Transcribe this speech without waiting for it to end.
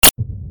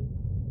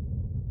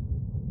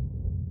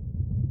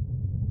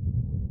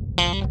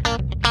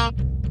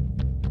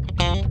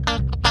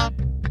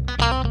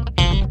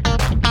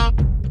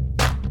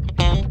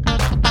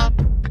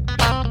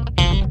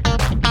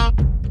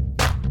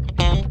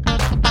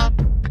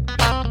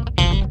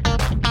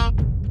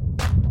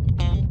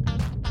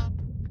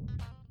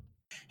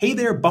Hey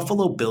there,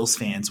 Buffalo Bills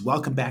fans.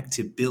 Welcome back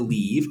to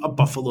Believe, a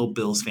Buffalo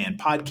Bills fan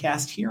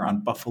podcast here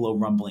on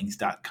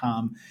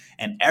BuffaloRumblings.com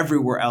and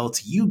everywhere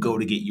else you go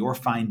to get your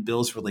fine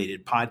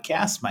Bills-related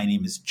podcasts. My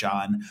name is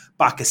John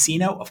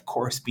Boccacino, of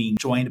course, being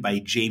joined by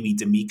Jamie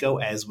D'Amico,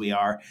 as we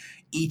are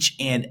each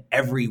and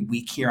every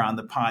week here on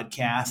the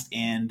podcast.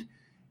 And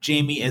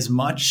Jamie, as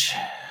much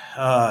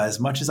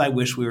as I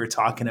wish we were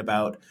talking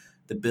about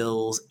the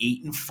Bills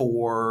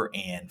 8-4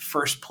 and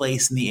first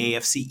place in the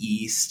AFC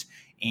East,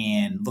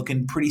 and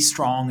looking pretty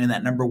strong in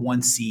that number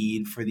one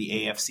seed for the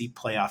AFC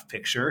playoff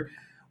picture,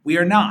 we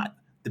are not.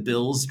 The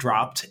Bills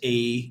dropped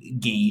a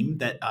game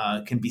that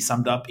can be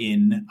summed up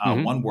in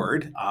one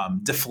word,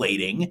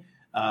 deflating.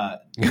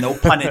 No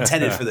pun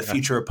intended for the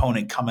future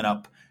opponent coming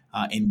up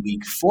in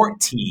week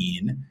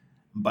 14.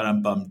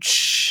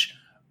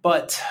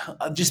 But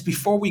just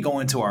before we go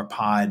into our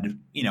pod,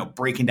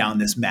 breaking down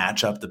this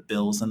matchup, the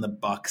Bills and the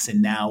Bucs,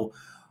 and now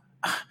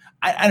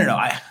I don't know.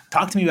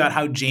 Talk to me about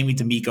how Jamie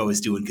D'Amico is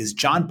doing, because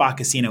John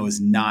Boccacino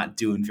is not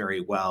doing very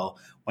well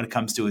when it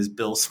comes to his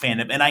Bills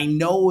fandom. And I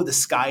know the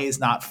sky is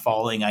not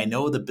falling. I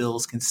know the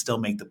Bills can still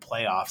make the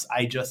playoffs.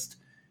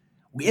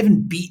 We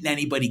haven't beaten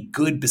anybody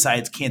good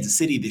besides Kansas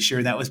City this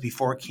year. That was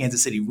before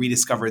Kansas City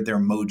rediscovered their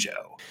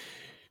mojo.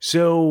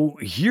 So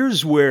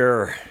here's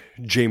where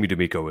Jamie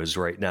D'Amico is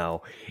right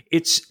now.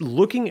 It's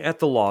looking at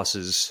the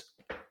losses.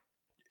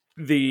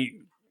 The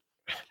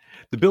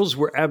Bills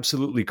were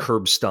absolutely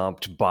curb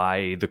stomped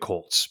by the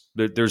Colts.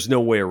 There's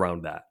no way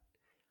around that.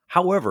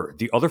 However,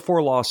 the other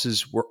four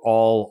losses were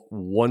all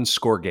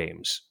one-score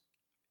games,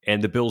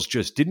 and the Bills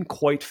just didn't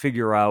quite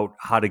figure out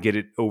how to get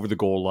it over the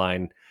goal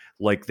line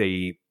like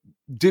they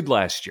did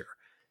last year.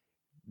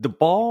 The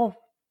ball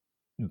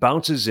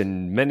bounces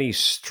in many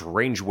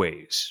strange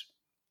ways,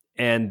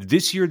 and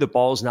this year the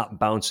ball is not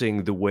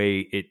bouncing the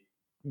way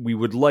we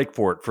would like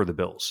for it for the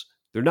Bills.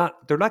 They're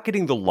not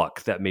getting the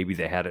luck that maybe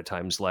they had at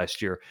times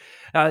last year.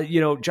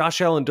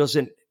 Josh Allen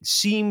doesn't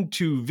seem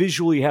to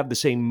visually have the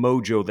same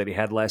mojo that he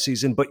had last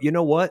season. But you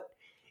know what?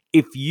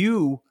 If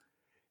you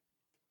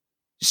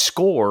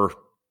score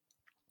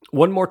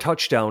one more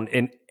touchdown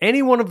in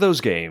any one of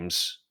those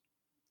games,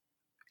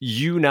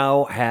 you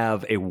now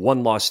have a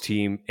one-loss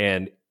team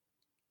and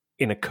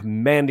in a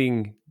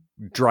commanding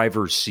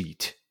driver's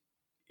seat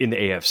in the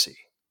AFC.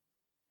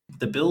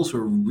 The Bills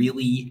were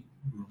really,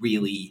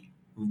 really,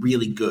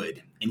 really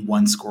good in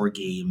one-score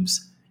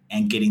games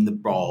and getting the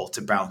ball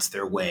to bounce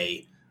their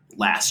way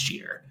last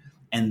year.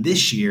 And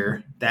this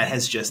year, that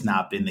has just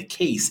not been the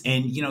case.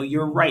 And,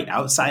 you're right.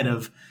 Outside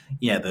of,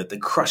 the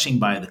crushing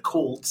by the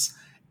Colts,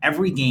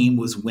 every game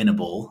was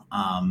winnable.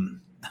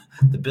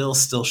 The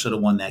Bills still should have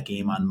won that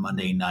game on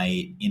Monday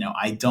night.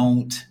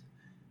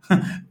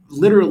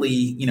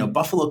 Literally,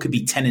 Buffalo could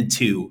be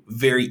 10-2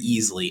 very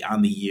easily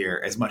on the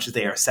year, as much as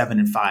they are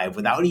 7-5,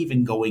 without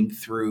even going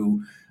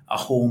through a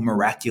whole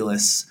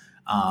miraculous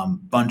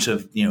bunch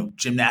of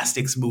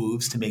gymnastics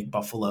moves to make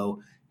Buffalo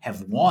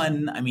have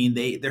won. I mean,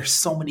 there's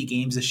so many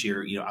games this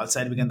year.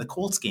 Outside of, again, the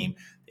Colts game,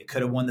 they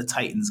could have won the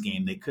Titans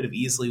game. They could have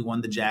easily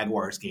won the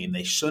Jaguars game.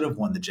 They should have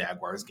won the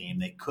Jaguars game.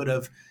 They could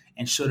have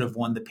and should have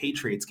won the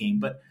Patriots game.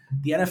 But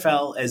the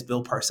NFL, as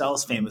Bill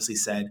Parcells famously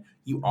said,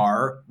 you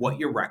are what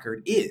your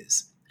record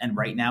is. And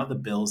right now the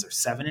Bills are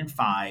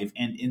 7-5.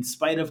 And in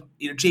spite of,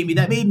 Jamie,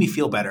 that made me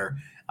feel better.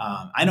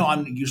 I know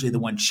I'm usually the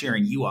one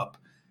cheering you up,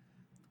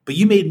 but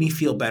you made me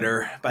feel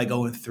better by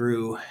going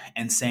through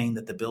and saying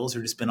that the Bills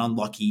have just been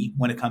unlucky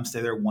when it comes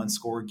to their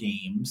one-score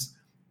games,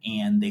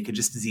 and they could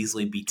just as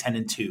easily be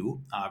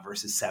 10-2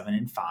 versus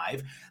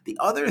 7-5. The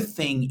other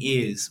thing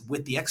is,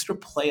 with the extra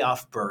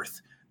playoff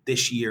berth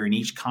this year in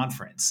each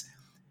conference,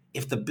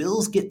 if the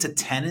Bills get to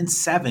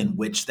 10-7,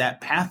 which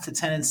that path to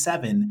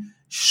 10-7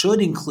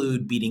 should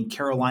include beating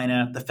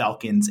Carolina, the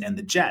Falcons, and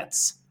the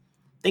Jets,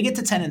 they get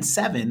to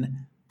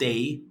 10-7,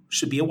 they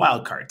should be a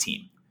wild card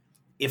team.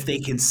 If they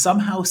can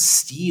somehow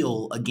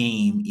steal a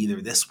game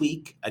either this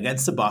week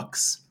against the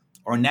Bucs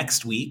or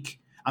next week,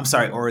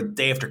 or a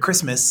day after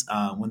Christmas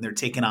when they're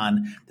taking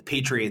on the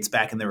Patriots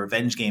back in their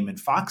revenge game in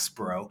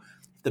Foxborough,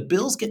 if the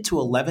Bills get to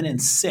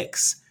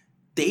 11-6,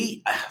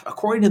 they,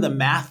 according to the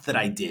math that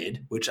I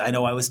did, which I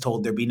know I was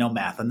told there'd be no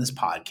math on this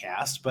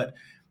podcast, but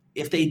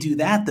if they do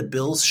that, the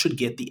Bills should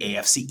get the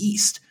AFC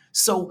East.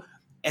 So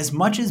as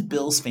much as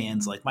Bills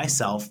fans like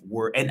myself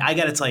were, and I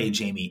got to tell you,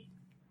 Jamie,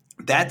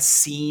 that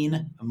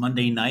scene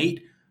Monday night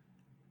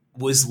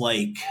was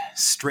like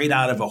straight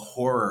out of a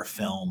horror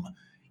film,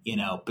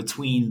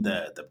 between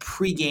the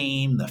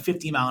pregame, the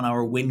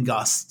 50-mile-an-hour wind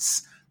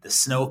gusts, the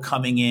snow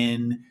coming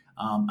in.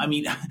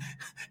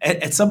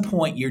 At some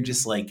point, you're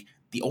just like,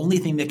 the only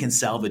thing that can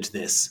salvage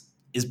this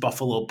is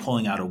Buffalo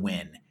pulling out a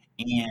win.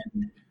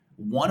 And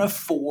 1 of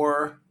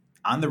 4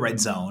 on the red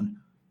zone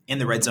in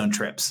the red zone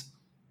trips.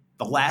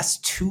 The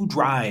last 2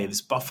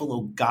 drives,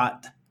 Buffalo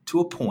got to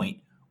a point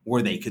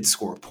where they could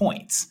score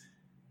points.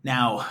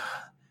 Now,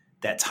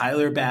 that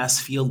Tyler Bass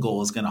field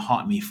goal is going to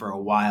haunt me for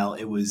a while.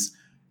 It was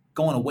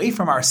going away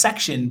from our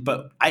section,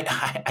 but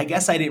I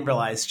guess I didn't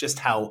realize just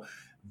how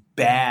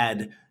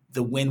bad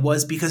the wind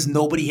was because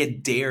nobody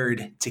had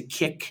dared to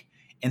kick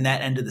in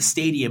that end of the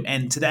stadium.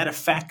 And to that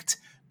effect,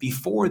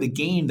 before the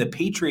game, the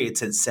Patriots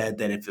had said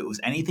that if it was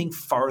anything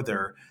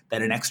farther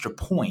than an extra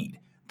point,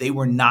 they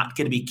were not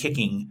going to be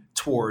kicking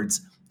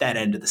towards that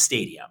end of the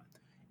stadium.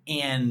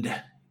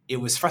 And it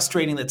was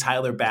frustrating that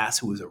Tyler Bass,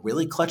 who was a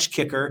really clutch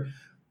kicker,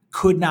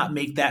 could not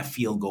make that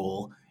field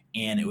goal.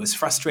 And it was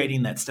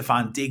frustrating that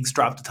Stephon Diggs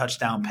dropped a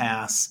touchdown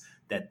pass,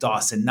 that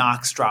Dawson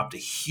Knox dropped a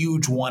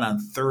huge one on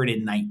 3rd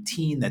and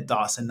 19, that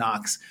Dawson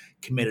Knox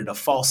committed a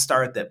false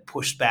start that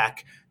pushed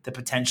back the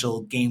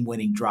potential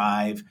game-winning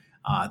drive,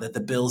 that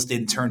the Bills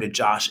didn't turn to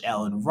Josh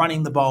Allen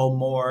running the ball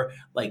more.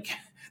 Like,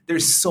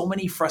 there's so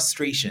many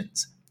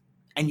frustrations.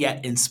 And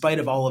yet, in spite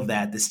of all of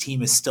that, this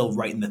team is still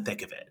right in the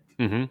thick of it.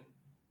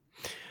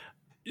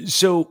 Mm-hmm.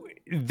 So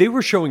they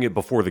were showing it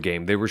before the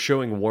game. They were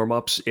showing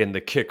warm-ups and the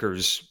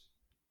kickers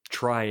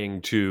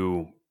trying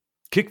to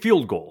kick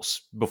field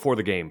goals before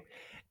the game.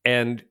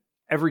 And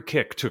every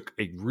kick took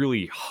a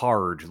really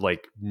hard,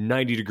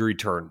 90-degree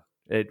turn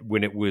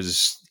when it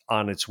was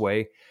on its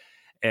way.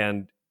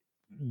 And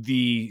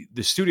the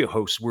studio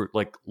hosts were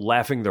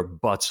laughing their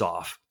butts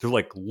off. They're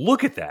like,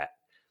 look at that.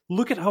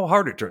 Look at how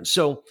hard it turns.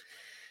 So,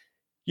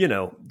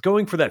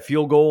 going for that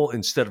field goal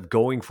instead of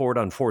going for it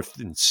on 4th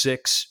and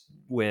 6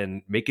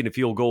 when making a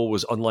field goal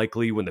was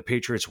unlikely, when the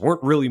Patriots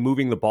weren't really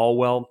moving the ball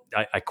well,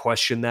 I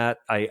question that.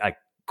 I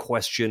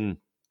question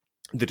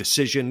the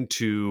decision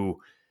to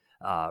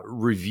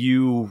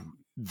review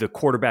the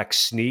quarterback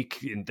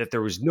sneak and that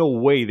there was no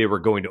way they were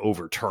going to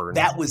overturn.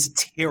 That was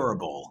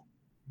terrible.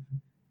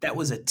 That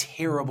was a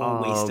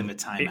terrible waste of a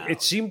timeout.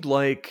 It seemed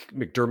like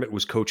McDermott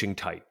was coaching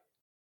tight.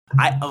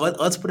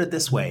 Let's put it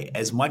this way.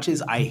 As much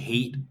as I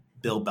hate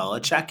Bill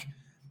Belichick,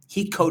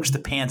 he coached the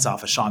pants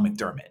off of Sean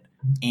McDermott.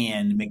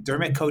 And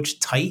McDermott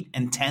coached tight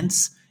and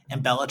tense,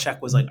 and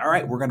Belichick was like, all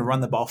right, we're going to run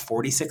the ball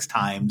 46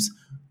 times.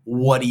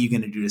 What are you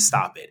going to do to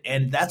stop it?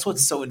 And that's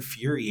what's so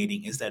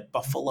infuriating is that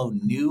Buffalo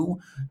knew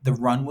the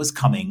run was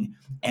coming.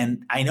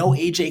 And I know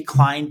A.J.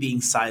 Klein being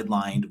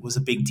sidelined was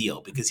a big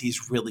deal because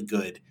he's really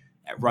good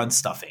at run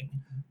stuffing.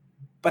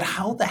 But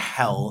how the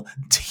hell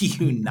do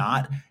you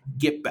not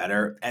get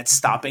better at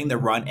stopping the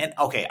run? And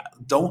okay,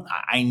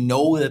 I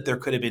know that there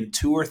could have been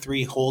 2 or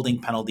 3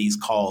 holding penalties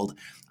called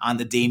on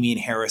the Damian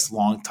Harris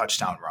long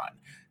touchdown run.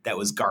 That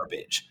was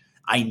garbage.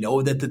 I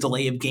know that the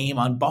delay of game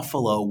on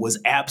Buffalo was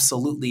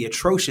absolutely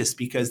atrocious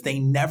because they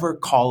never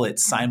call it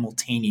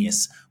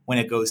simultaneous when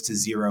it goes to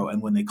 0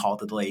 and when they call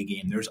the delay of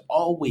game. There's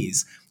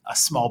always a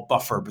small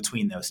buffer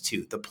between those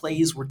two. The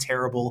plays were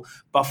terrible.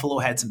 Buffalo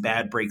had some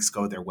bad breaks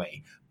go their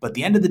way. But at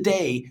the end of the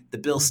day, the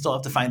Bills still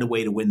have to find a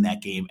way to win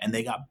that game, and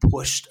they got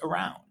pushed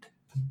around.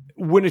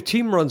 When a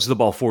team runs the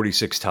ball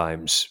 46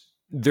 times,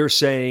 they're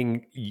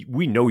saying,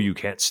 we know you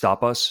can't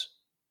stop us,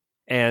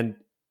 and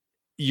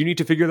you need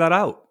to figure that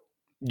out.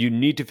 You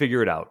need to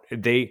figure it out.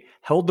 They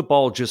held the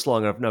ball just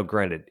long enough. Now,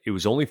 granted, it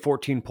was only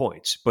 14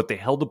 points, but they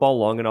held the ball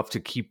long enough to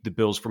keep the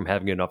Bills from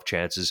having enough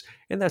chances.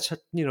 And that's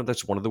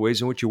one of the ways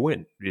in which you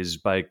win is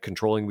by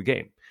controlling the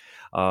game.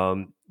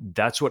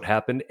 That's what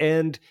happened.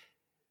 And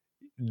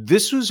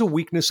this was a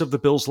weakness of the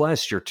Bills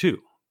last year, too.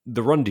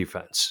 The run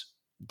defense.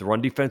 The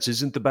run defense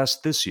isn't the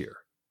best this year.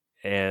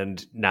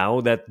 And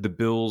now that the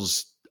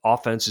Bills'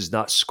 offense is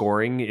not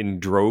scoring in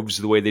droves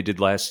the way they did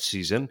last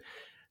season,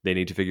 they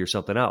need to figure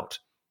something out.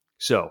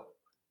 So,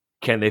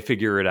 can they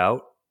figure it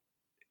out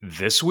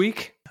this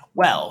week?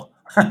 Well,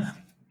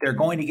 they're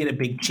going to get a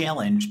big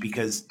challenge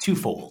because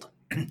twofold.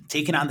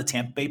 Taking on the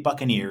Tampa Bay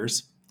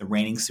Buccaneers, the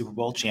reigning Super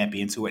Bowl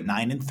champions, who at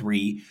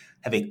 9-3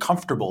 have a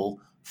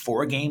comfortable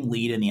 4-game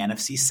lead in the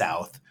NFC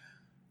South.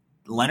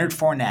 Leonard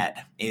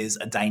Fournette is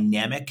a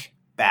dynamic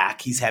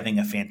back. He's having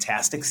a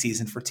fantastic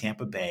season for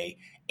Tampa Bay.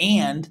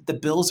 And the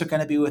Bills are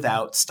going to be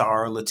without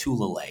star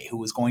Latulele,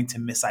 who is going to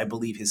miss, I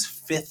believe, his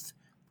 5th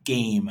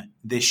game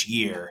this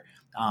year.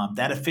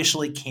 That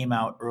officially came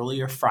out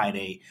earlier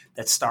Friday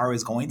that Star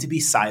is going to be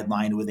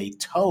sidelined with a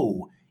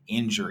toe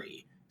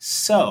injury.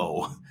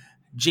 So,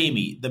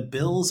 Jamie, the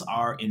Bills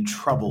are in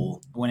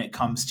trouble when it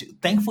comes to,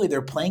 thankfully,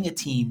 they're playing a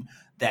team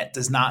that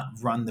does not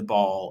run the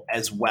ball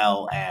as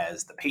well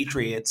as the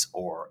Patriots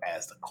or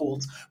as the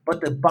Colts.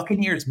 But the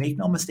Buccaneers, make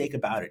no mistake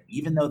about it,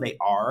 even though they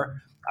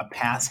are a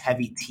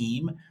pass-heavy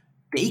team,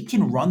 they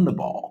can run the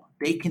ball.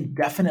 They can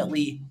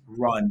definitely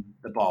run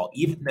the ball.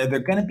 Even though they're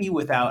going to be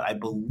without, I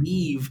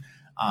believe,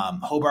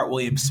 Hobart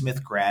Williams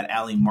Smith grad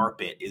Ali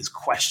Marpet is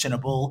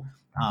questionable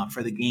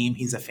for the game.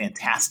 He's a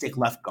fantastic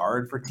left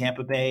guard for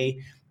Tampa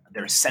Bay.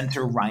 Their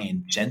center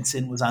Ryan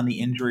Jensen was on the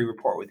injury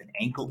report with an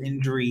ankle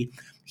injury.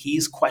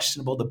 He's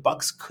questionable. The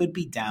Bucs could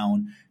be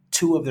down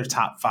 2 of their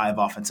top 5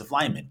 offensive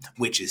linemen,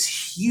 which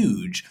is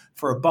huge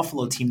for a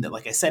Buffalo team that,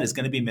 like I said, is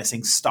going to be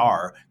missing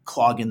Star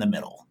clog in the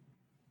middle.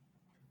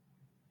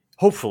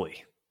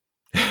 Hopefully.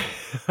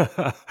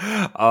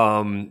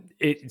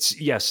 It's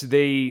yes,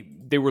 they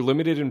They were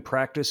limited in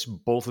practice.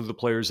 Both of the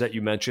players that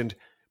you mentioned,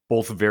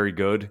 both very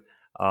good.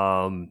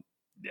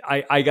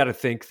 I got to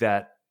think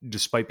that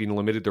despite being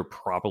limited, they're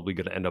probably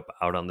going to end up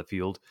out on the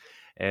field.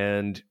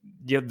 And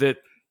yeah,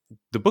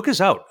 the book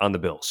is out on the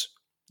Bills.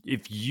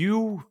 If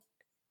you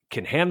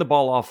can hand the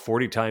ball off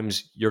 40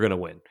 times, you're going to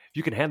win. If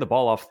you can hand the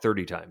ball off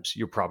 30 times,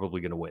 you're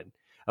probably going to win.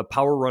 A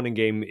power running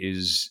game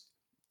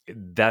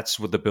that's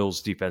what the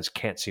Bills defense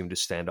can't seem to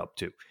stand up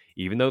to,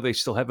 even though they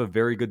still have a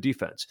very good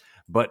defense.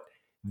 But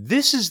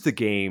this is the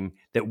game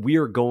that we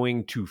are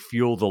going to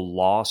feel the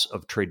loss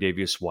of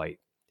Tre'Davious White.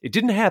 It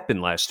didn't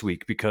happen last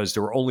week because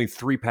there were only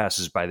 3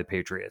 passes by the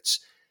Patriots.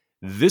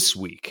 This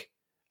week,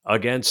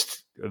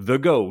 against the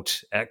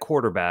GOAT at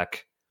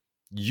quarterback,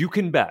 you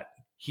can bet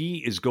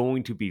he is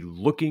going to be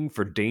looking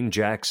for Dane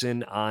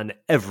Jackson on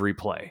every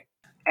play.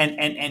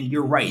 And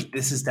you're right.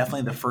 This is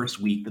definitely the first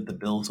week that the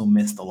Bills will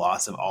miss the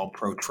loss of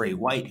All-Pro Trey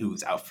White, who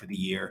was out for the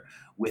year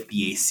with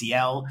the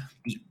ACL.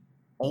 The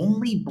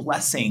only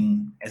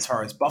blessing as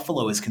far as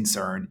Buffalo is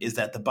concerned is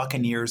that the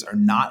Buccaneers are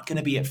not going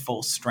to be at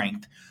full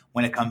strength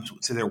when it comes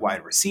to their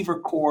wide receiver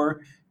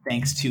core,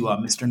 thanks to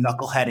Mr.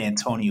 Knucklehead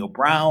Antonio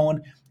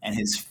Brown and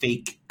his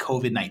fake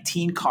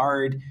COVID-19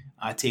 card,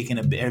 taking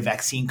a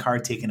vaccine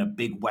card, taking a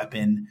big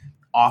weapon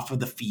off of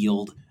the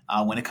field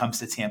when it comes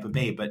to Tampa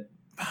Bay. But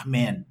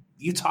man,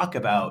 you talk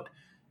about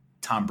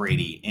Tom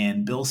Brady,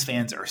 and Bills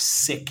fans are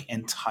sick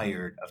and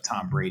tired of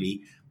Tom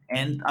Brady.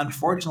 And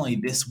unfortunately,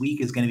 this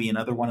week is going to be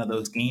another one of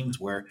those games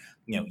where,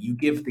 you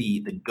give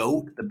the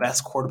GOAT, the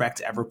best quarterback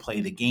to ever play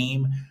the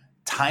game,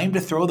 time to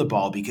throw the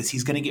ball because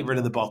he's going to get rid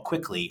of the ball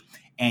quickly.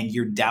 And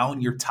you're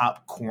down your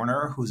top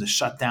corner, who's a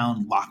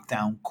shutdown,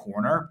 lockdown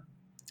corner.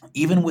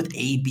 Even with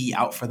AB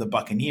out for the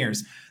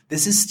Buccaneers,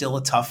 this is still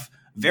a tough,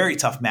 very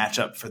tough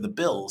matchup for the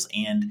Bills.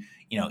 And,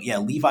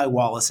 Levi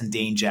Wallace and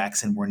Dane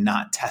Jackson were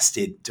not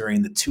tested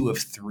during the 2 of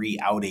 3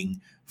 outing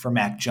for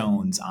Mac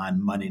Jones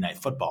on Monday Night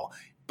Football.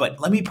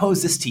 But let me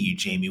pose this to you,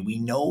 Jamie. We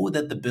know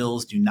that the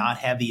Bills do not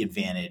have the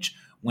advantage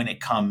when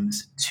it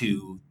comes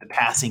to the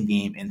passing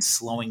game and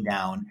slowing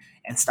down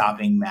and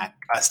stopping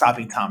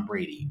Tom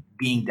Brady,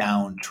 being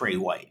down Trey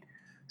White.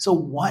 So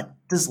what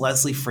does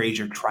Leslie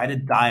Frazier try to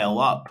dial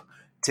up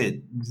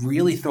to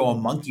really throw a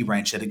monkey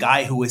wrench at a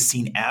guy who has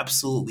seen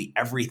absolutely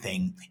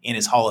everything in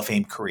his Hall of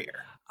Fame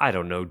career? I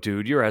don't know,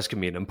 dude. You're asking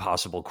me an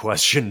impossible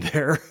question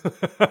there.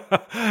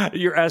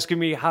 You're asking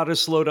me how to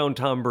slow down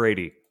Tom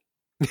Brady.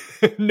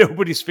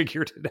 Nobody's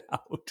figured it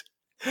out.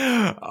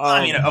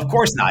 Of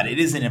course not. It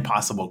is an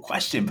impossible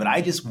question, but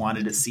I just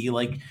wanted to see,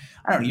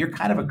 you're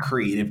kind of a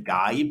creative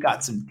guy. You've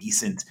got some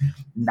decent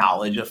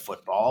knowledge of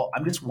football.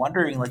 I'm just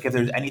wondering, if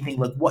there's anything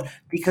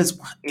because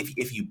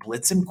if you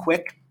blitz him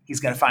quick, he's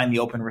going to find the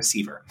open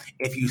receiver.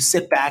 If you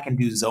sit back and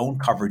do zone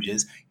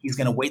coverages, he's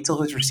going to wait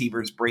till his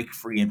receivers break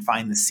free and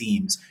find the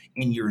seams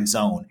in your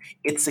zone.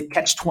 It's a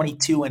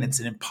catch-22, and it's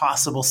an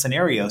impossible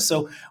scenario.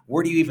 So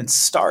where do you even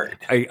start?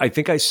 I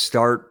think I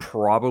start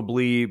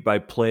probably by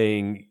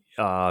playing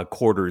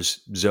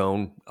quarters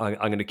zone. I'm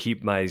going to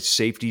keep my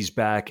safeties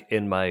back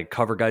and my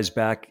cover guys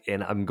back,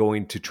 and I'm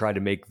going to try to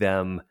make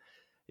them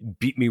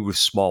beat me with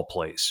small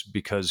plays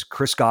because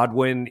Chris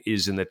Godwin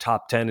is in the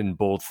top 10 in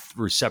both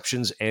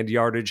receptions and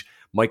yardage.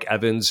 Mike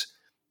Evans,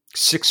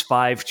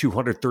 6'5",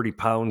 230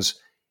 pounds.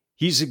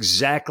 He's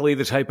exactly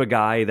the type of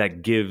guy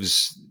that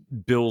gives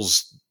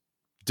Bills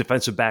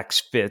defensive backs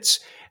fits.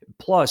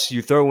 Plus,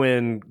 you throw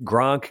in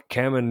Gronk,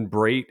 Cameron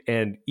Brate,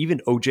 and even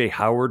O.J.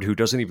 Howard, who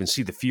doesn't even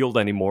see the field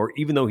anymore,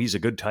 even though he's a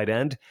good tight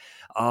end.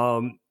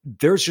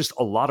 There's just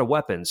a lot of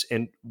weapons.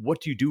 And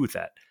what do you do with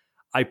that?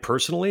 I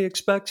personally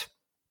expect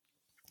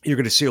you're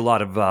going to see a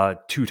lot of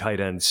 2 tight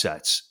end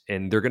sets,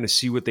 and they're going to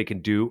see what they can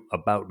do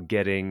about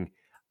getting,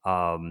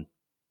 the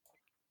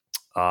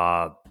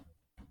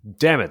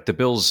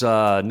Bills'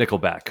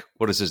 nickelback.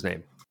 What is his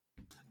name?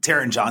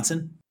 Taron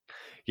Johnson.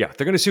 Yeah,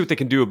 they're going to see what they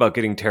can do about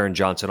getting Taron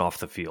Johnson off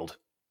the field,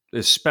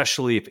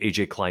 especially if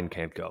AJ Klein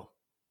can't go.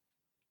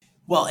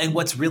 Well, and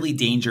what's really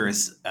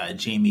dangerous,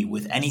 Jamie,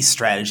 with any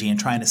strategy and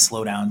trying to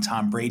slow down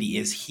Tom Brady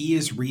is he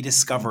is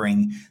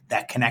rediscovering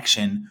that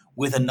connection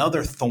with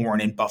another thorn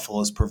in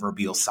Buffalo's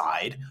proverbial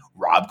side,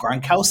 Rob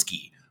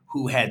Gronkowski,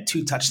 who had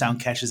 2 touchdown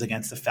catches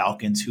against the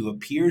Falcons, who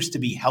appears to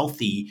be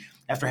healthy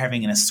after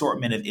having an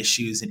assortment of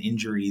issues and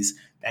injuries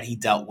that he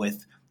dealt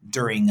with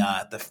during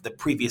the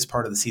previous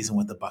part of the season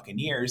with the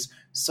Buccaneers.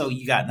 So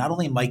you got not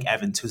only Mike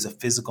Evans, who's a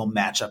physical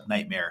matchup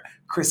nightmare,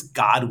 Chris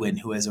Godwin,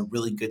 who has a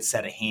really good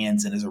set of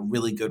hands and is a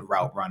really good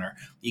route runner.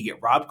 You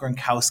get Rob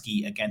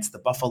Gronkowski against the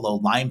Buffalo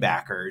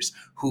linebackers,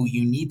 who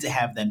you need to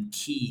have them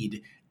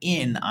keyed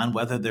in on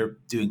whether they're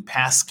doing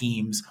pass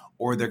schemes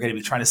or they're going to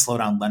be trying to slow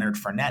down Leonard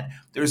Fournette.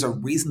 There's a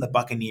reason the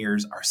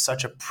Buccaneers are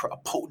such a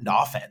potent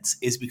offense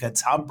is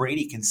because Tom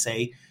Brady can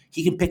say,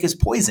 he can pick his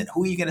poison.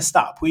 Who are you going to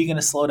stop? Who are you going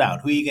to slow down?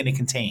 Who are you going to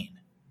contain?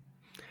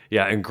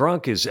 Yeah, and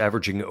Gronk is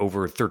averaging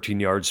over 13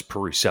 yards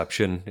per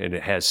reception, and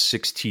it has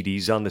 6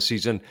 TDs on the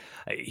season.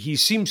 He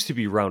seems to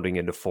be rounding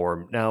into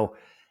form. Now,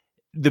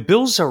 the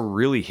Bills are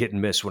really hit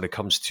and miss when it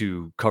comes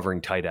to covering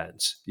tight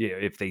ends.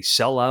 If they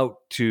sell out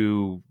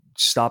to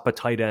stop a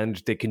tight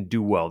end, they can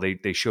do well.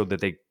 They showed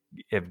that they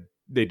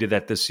did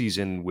that this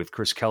season with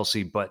Chris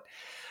Kelsey, but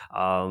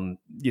in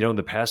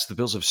the past the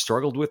Bills have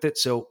struggled with it.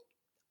 So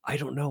I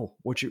don't know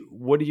what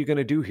are you going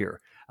to do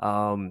here?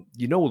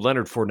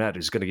 Leonard Fournette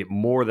is going to get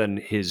more than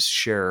his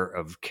share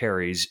of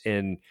carries,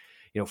 and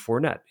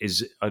Fournette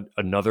is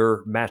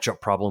another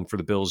matchup problem for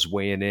the Bills,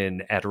 weighing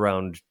in at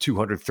around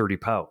 230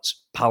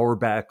 pounds. Power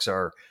backs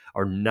are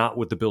not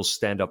what the Bills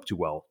stand up to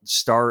well.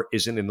 Starr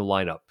isn't in the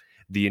lineup.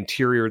 The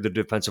interior of the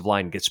defensive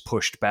line gets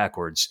pushed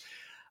backwards.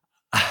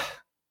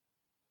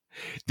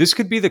 This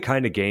could be the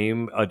kind of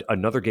game,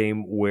 another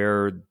game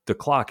where the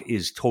clock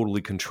is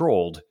totally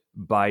controlled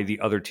by the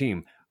other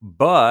team.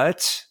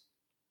 But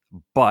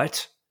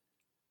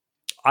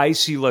I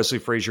see Leslie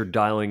Frazier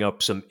dialing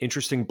up some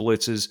interesting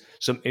blitzes,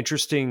 some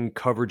interesting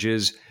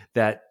coverages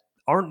that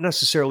aren't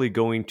necessarily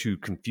going to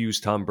confuse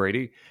Tom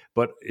Brady,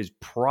 but is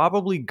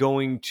probably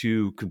going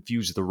to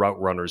confuse the route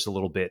runners a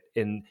little bit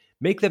and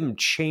make them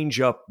change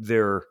up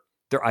their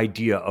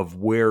idea of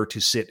where to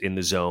sit in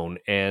the zone.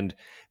 And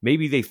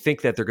maybe they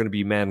think that they're going to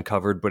be man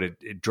covered, but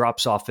it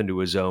drops off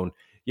into a zone.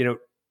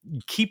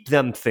 Keep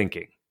them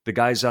thinking, the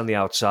guys on the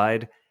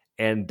outside,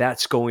 and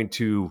that's going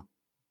to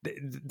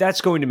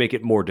make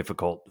it more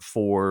difficult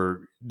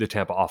for the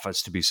Tampa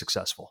offense to be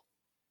successful.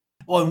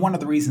 Well, and one of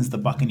the reasons the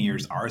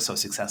Buccaneers are so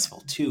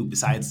successful too,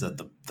 besides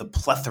the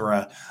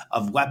plethora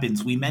of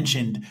weapons, we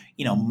mentioned,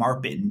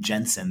 Marpet and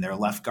Jensen, their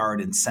left guard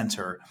and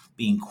center,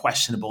 being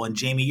questionable. And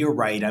Jamie, you're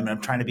right.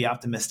 I'm trying to be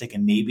optimistic,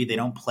 and maybe they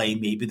don't play.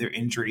 Maybe their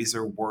injuries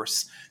are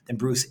worse than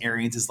Bruce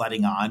Arians is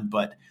letting on.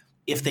 But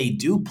if they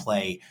do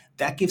play,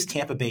 that gives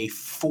Tampa Bay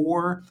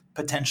 4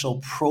 potential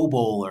Pro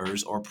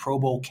Bowlers or Pro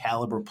Bowl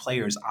caliber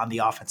players on the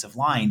offensive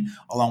line,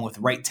 along with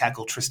right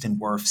tackle Tristan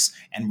Wirfs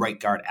and right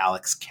guard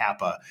Alex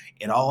Kappa.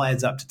 It all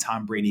adds up to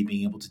Tom Brady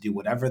being able to do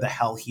whatever the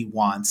hell he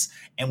wants.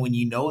 And when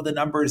you know the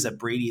numbers that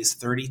Brady is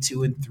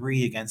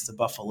 32-3 against the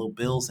Buffalo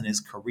Bills in his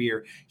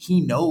career, he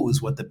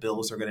knows what the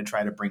Bills are going to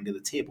try to bring to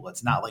the table.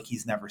 It's not like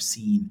he's never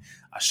seen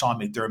a Sean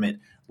McDermott,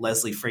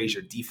 Leslie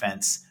Frazier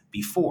defense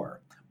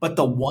before. But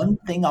the one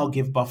thing I'll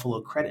give Buffalo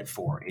credit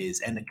for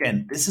is, and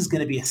again, this is going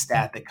to be a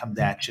stat that comes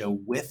at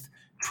you with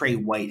Trey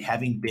White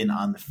having been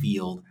on the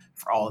field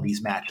for all of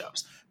these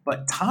matchups.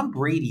 But Tom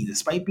Brady,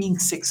 despite being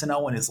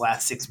 6-0 in his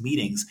last 6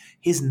 meetings,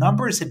 his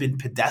numbers have been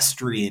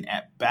pedestrian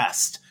at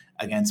best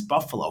against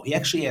Buffalo. He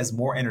actually has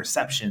more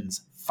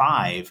interceptions,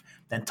 5,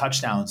 than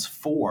touchdowns,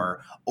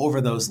 4, over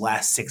those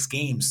last 6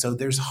 games. So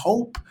there's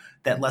hope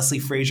that Leslie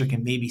Frazier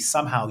can maybe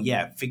somehow,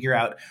 figure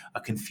out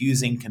a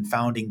confusing,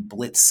 confounding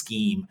blitz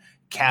scheme,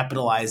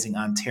 capitalizing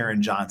on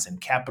Taron Johnson,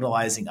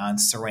 capitalizing on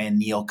Siran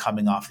Neal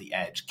coming off the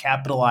edge,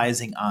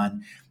 capitalizing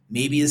on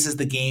maybe this is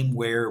the game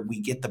where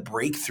we get the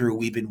breakthrough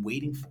we've been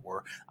waiting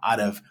for out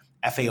of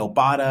F.A.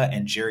 Obata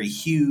and Jerry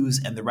Hughes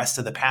and the rest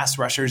of the pass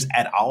rushers.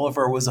 Ed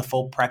Oliver was a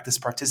full practice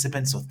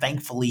participant, so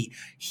thankfully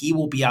he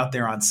will be out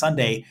there on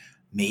Sunday.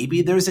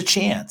 Maybe there's a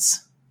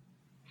chance.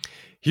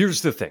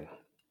 Here's the thing.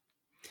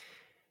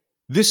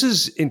 This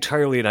is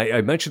entirely, and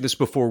I mentioned this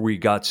before we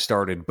got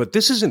started, but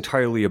this is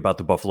entirely about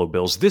the Buffalo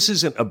Bills. This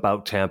isn't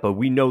about Tampa.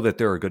 We know that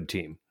they're a good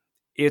team.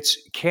 It's,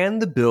 can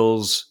the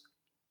Bills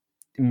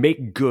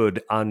make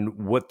good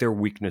on what their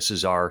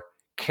weaknesses are?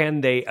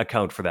 Can they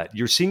account for that?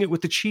 You're seeing it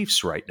with the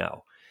Chiefs right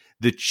now.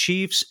 The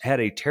Chiefs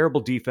had a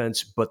terrible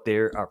defense, but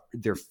they're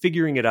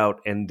figuring it out,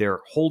 and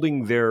they're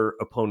holding their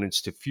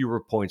opponents to fewer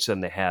points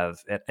than they have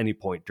at any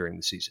point during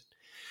the season.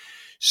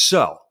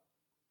 So,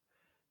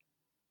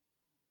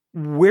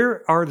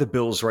 where are the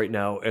Bills right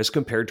now as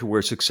compared to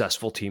where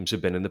successful teams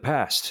have been in the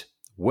past?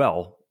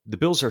 Well, the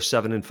Bills are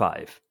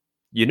 7-5.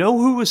 You know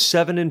who was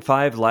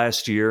 7-5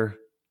 last year?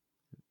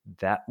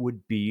 That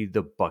would be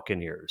the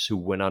Buccaneers, who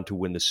went on to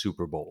win the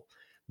Super Bowl.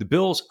 The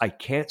Bills, I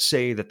can't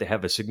say that they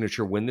have a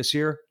signature win this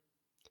year.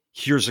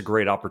 Here's a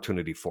great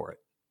opportunity for it.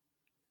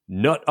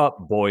 Nut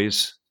up,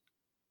 boys.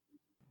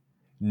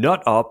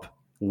 Nut up,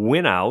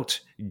 win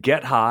out,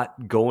 get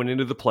hot going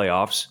into the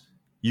playoffs.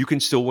 You can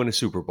still win a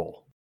Super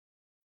Bowl.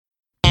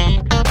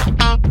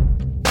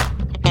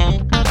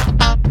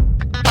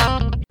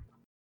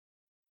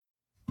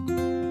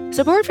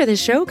 Support for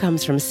this show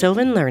comes from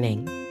Sylvan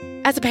Learning.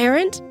 As a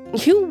parent,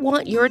 you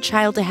want your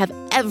child to have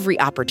every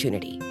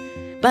opportunity,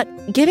 but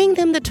giving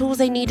them the tools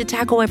they need to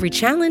tackle every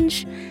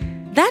challenge,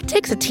 that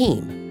takes a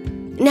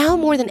team. Now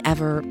more than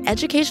ever,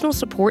 educational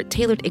support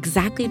tailored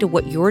exactly to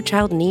what your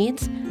child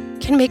needs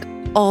can make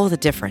all the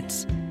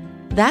difference.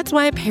 That's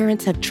why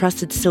parents have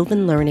trusted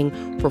Sylvan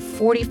Learning for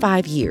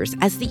 45 years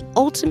as the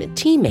ultimate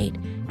teammate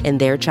in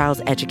their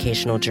child's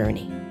educational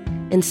journey,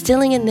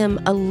 instilling in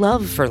them a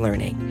love for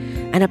learning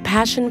and a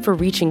passion for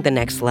reaching the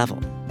next level.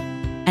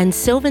 And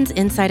Sylvan's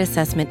Insight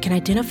Assessment can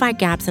identify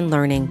gaps in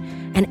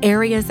learning and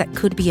areas that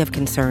could be of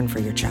concern for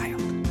your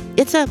child.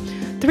 It's a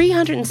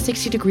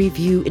 360-degree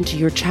view into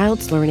your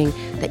child's learning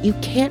that you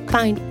can't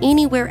find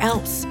anywhere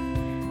else,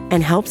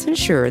 and helps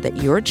ensure that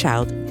your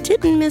child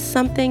didn't miss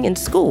something in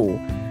school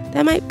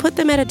that might put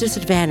them at a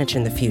disadvantage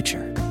in the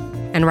future.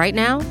 And right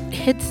now,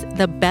 it's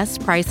the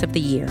best price of the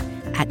year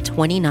at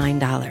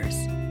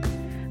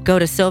 $29. Go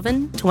to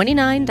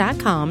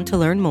sylvan29.com to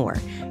learn more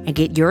and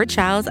get your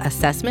child's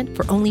assessment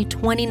for only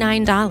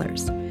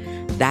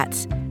 $29.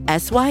 That's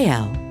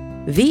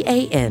SYLVAN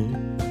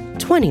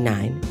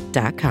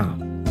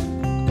 29.com.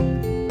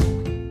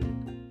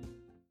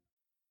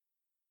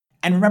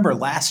 And remember,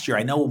 last year,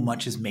 I know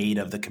much is made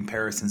of the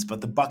comparisons,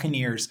 but the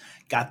Buccaneers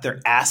got their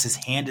asses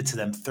handed to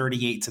them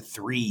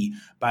 38-3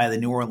 by the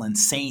New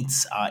Orleans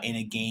Saints in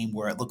a game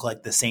where it looked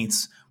like the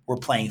Saints were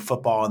playing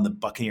football and the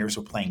Buccaneers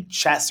were playing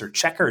chess or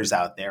checkers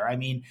out there. I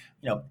mean,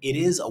 it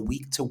is a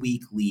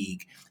week-to-week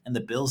league, and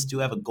the Bills do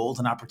have a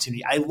golden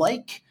opportunity. I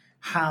like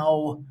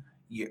how,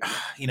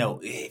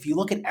 if you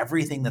look at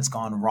everything that's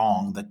gone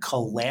wrong, the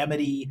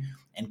calamity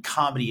and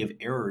comedy of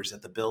errors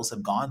that the Bills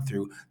have gone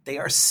through, they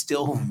are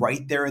still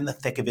right there in the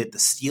thick of it. The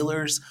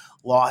Steelers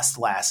lost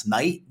last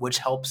night, which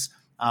helps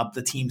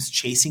the teams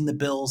chasing the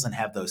Bills and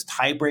have those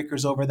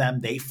tiebreakers over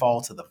them. They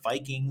fall to the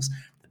Vikings.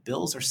 The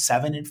Bills are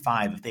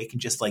 7-5. If they can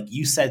just, like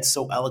you said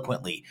so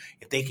eloquently,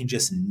 if they can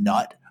just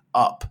nut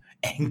up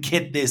and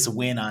get this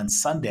win on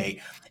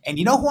Sunday. And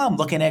you know who I'm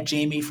looking at,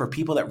 Jamie, for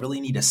people that really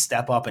need to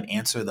step up and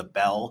answer the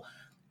bell?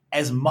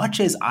 As much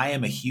as I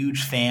am a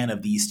huge fan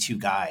of these two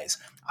guys,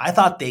 I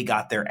thought they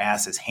got their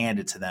asses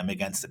handed to them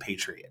against the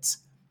Patriots.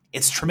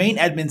 It's Tremaine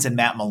Edmonds and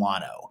Matt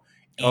Milano.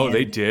 And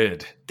they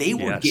did. They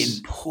were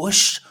getting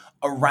pushed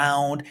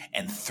around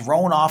and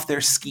thrown off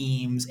their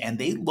schemes, and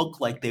they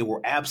looked like they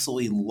were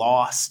absolutely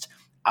lost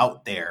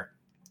out there.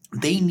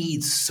 They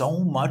need so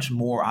much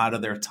more out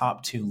of their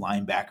top two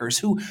linebackers,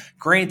 who,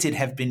 granted,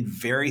 have been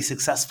very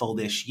successful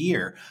this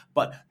year,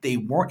 but they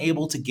weren't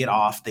able to get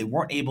off. They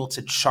weren't able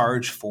to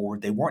charge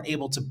forward. They weren't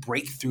able to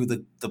break through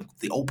the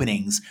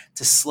openings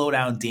to slow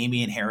down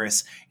Damian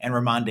Harris and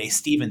Ramondre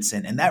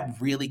Stevenson, and that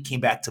really came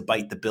back to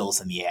bite the Bills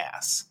in the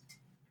ass.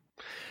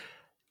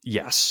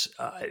 Yes.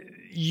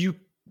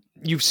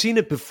 You've seen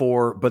it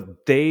before,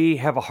 but they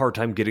have a hard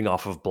time getting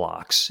off of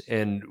blocks.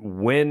 And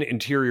when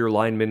interior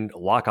linemen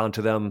lock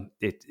onto them,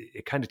 it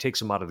kind of takes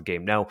them out of the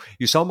game. Now,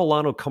 you saw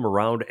Milano come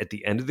around at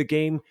the end of the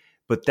game,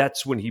 but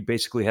that's when he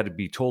basically had to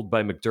be told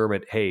by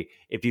McDermott, hey,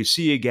 if you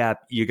see a gap,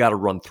 you got to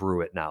run through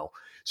it now.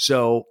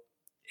 So,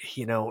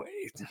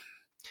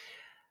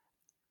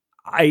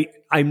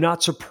 I'm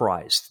not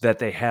surprised that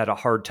they had a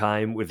hard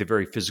time with a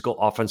very physical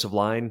offensive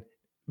line,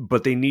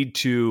 but they need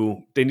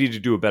to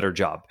do a better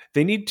job.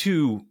 They need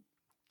to,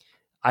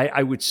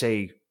 I would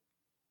say,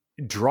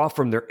 draw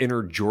from their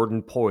inner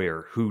Jordan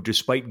Poyer, who,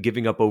 despite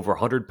giving up over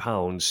 100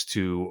 pounds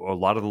to a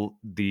lot of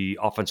the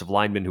offensive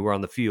linemen who were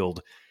on the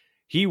field,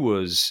 he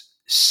was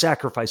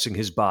sacrificing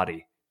his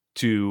body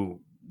to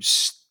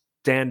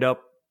stand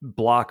up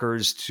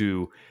blockers,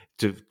 to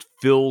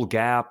fill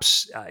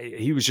gaps.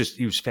 He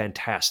was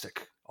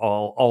fantastic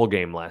all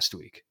game last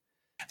week.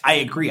 I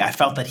agree. I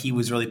felt that he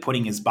was really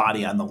putting his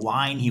body on the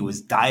line. He was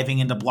diving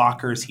into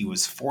blockers. He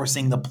was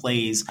forcing the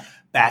plays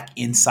back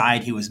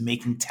inside. He was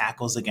making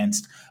tackles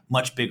against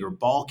much bigger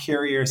ball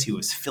carriers. He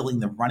was filling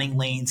the running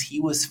lanes.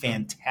 He was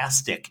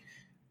fantastic.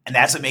 And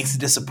that's what makes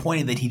it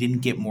disappointing that he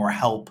didn't get more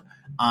help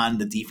on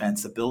the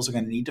defense. The Bills are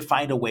going to need to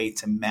find a way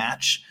to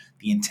match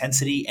the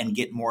intensity and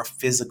get more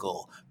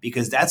physical,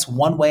 because that's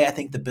one way I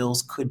think the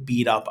Bills could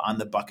beat up on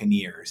the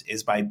Buccaneers,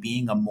 is by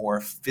being a more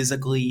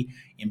physically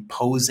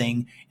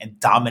imposing and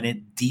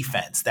dominant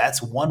defense.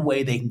 That's one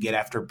way they can get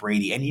after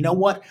Brady. And you know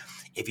what?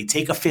 If you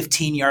take a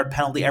 15-yard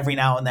penalty every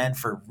now and then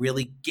for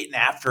really getting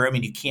after him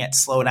and you can't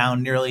slow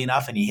down nearly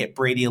enough and you hit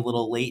Brady a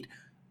little late,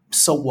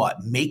 so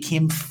what? Make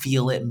him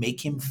feel it.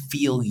 Make him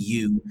feel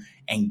you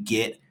and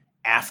get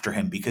after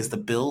him, because the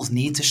Bills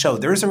need to show.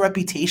 There's a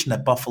reputation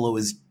that Buffalo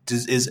is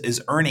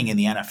earning in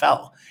the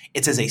NFL.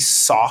 It's as a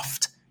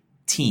soft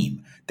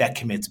team that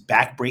commits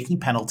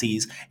back-breaking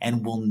penalties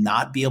and will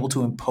not be able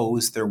to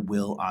impose their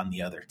will on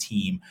the other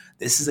team.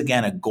 This is,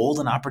 again, a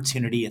golden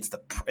opportunity. It's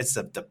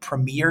the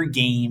premier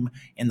game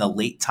in the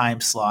late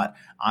time slot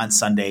on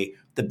Sunday.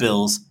 The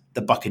Bills,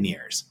 the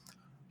Buccaneers.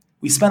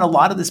 We spent a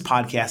lot of this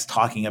podcast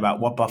talking about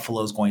what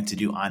Buffalo is going to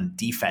do on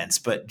defense,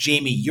 but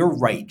Jamie, you're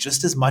right.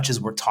 Just as much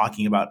as we're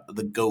talking about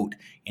the GOAT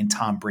in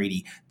Tom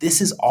Brady, this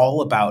is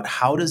all about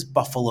how does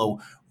Buffalo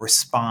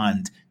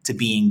respond to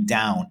being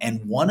down.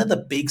 And one of the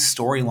big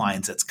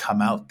storylines that's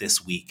come out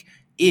this week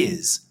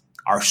is,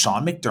 are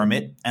Sean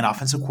McDermott and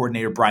offensive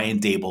coordinator Brian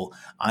Daboll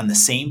on the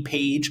same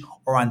page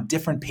or on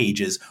different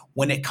pages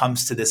when it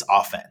comes to this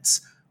offense?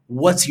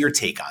 What's your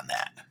take on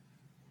that?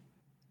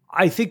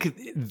 I think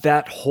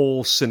that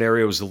whole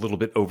scenario is a little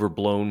bit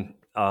overblown.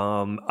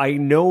 I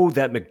know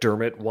that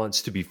McDermott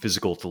wants to be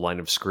physical at the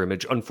line of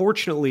scrimmage.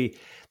 Unfortunately,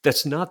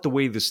 that's not the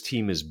way this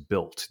team is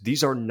built.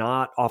 These are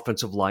not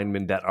offensive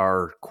linemen that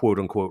are quote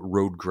unquote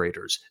road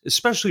graders,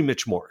 especially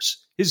Mitch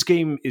Morse. His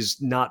game is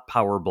not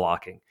power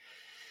blocking.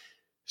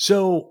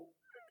 So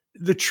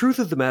the truth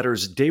of the matter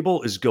is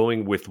Daboll is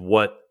going with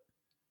what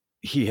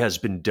he has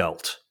been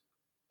dealt.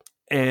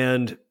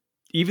 And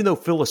even though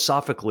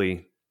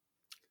philosophically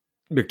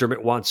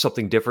McDermott wants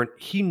something different,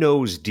 he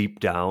knows deep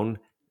down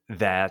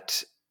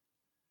that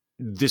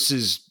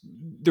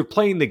they're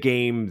playing the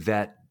game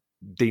that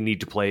they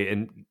need to play.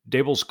 And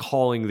Dable's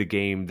calling the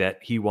game that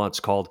he wants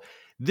called.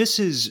 This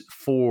is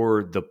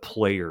for the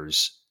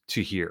players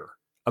to hear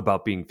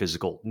about being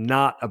physical,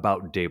 not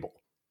about Dable.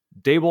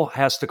 Dable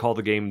has to call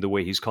the game the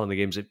way he's calling the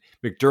games.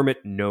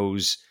 McDermott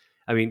knows.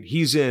 I mean,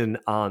 he's in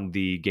on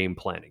the game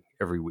planning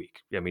every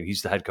week. I mean,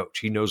 he's the head coach.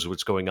 He knows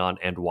what's going on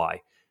and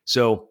why.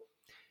 So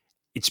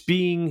it's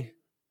being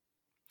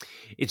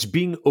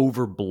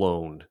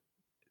overblown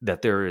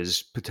that there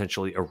is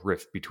potentially a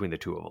rift between the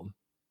two of them.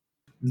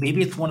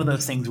 Maybe it's one of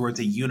those things where it's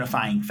a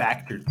unifying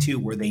factor too,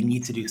 where they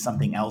need to do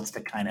something else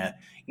to kind of,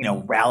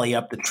 rally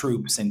up the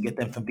troops and get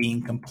them from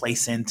being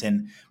complacent.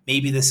 And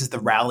maybe this is the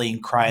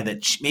rallying cry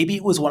that maybe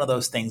it was one of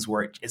those things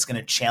where it's going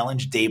to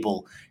challenge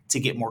Dable to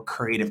get more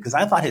creative. Because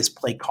I thought his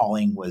play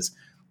calling was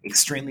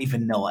extremely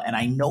vanilla. And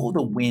I know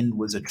the wind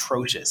was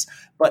atrocious,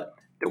 but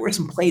there were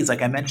some plays,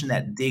 like I mentioned,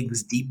 that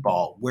Diggs deep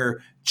ball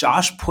where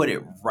Josh put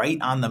it right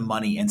on the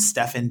money and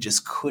Stefan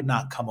just could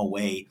not come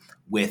away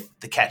with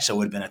the catch that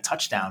would have been a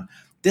touchdown.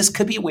 This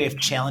could be a way of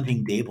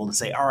challenging Dable to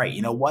say, all right,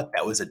 you know what?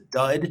 That was a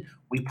dud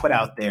we put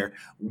out there.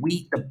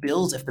 If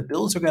the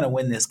Bills are going to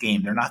win this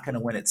game, they're not going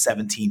to win at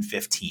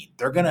 17-15.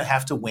 They're going to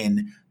have to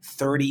win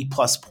 30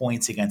 plus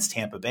points against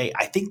Tampa Bay.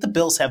 I think the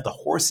Bills have the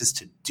horses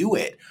to do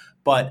it,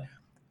 but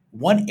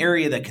one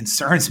area that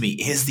concerns me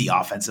is the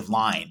offensive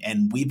line.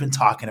 And we've been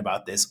talking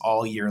about this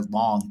all year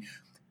long.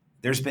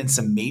 There's been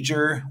some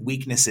major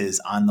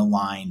weaknesses on the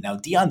line. Now,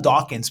 Dion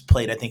Dawkins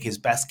played, I think, his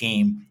best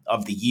game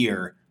of the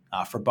year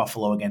for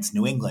Buffalo against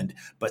New England.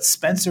 But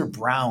Spencer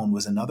Brown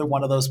was another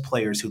one of those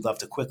players who love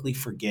to quickly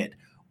forget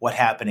what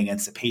happened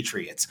against the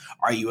Patriots.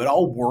 Are you at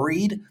all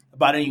worried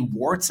about any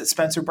warts that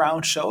Spencer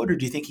Brown showed, or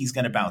do you think he's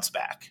going to bounce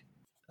back?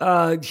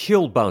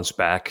 He'll bounce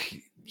back.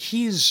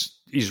 He's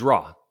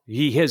raw.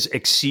 He has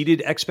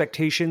exceeded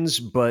expectations,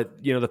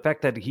 but the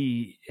fact that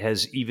he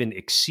has even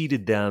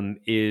exceeded them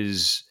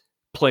is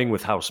playing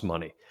with house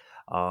money.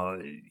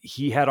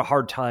 He had a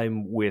hard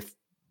time with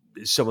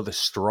some of the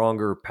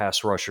stronger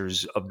pass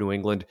rushers of New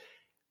England.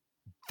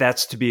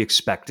 That's to be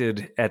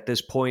expected at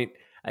this point.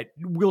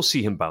 We'll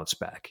see him bounce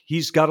back.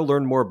 He's got to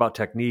learn more about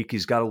technique.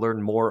 He's got to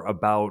learn more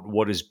about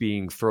what is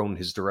being thrown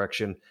his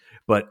direction.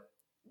 But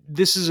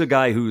this is a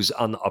guy who's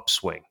on the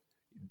upswing.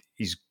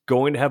 He's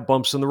going to have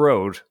bumps in the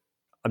road.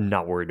 I'm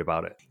not worried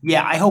about it.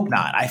 Yeah, I hope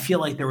not. I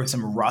feel like there was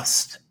some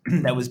rust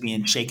that was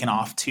being shaken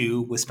off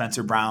too with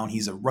Spencer Brown.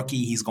 He's a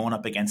rookie. He's going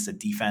up against a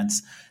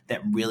defense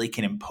that really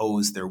can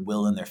impose their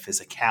will and their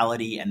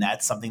physicality. And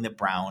that's something that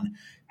Brown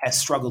has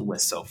struggled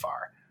with so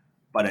far.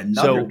 But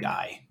another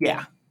guy,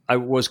 yeah. I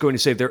was going to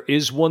say there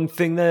is one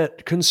thing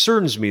that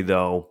concerns me,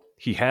 though.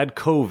 He had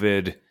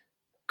COVID.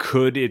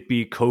 Could it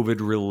be COVID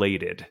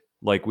related,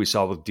 like we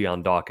saw with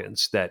Dion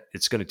Dawkins, that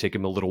it's going to take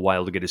him a little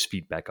while to get his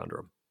feet back under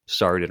him?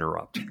 Sorry to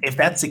interrupt. If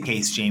that's the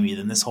case, Jamie,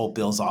 then this whole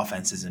Bills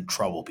offense is in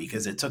trouble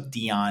because it took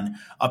Dion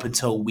up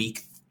until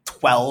week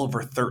 12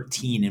 or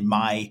 13, in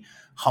my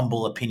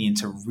humble opinion,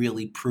 to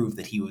really prove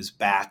that he was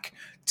back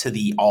to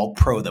the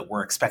all-pro that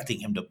we're expecting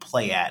him to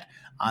play at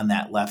on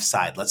that left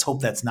side. Let's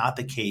hope that's not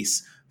the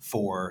case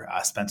for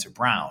Spencer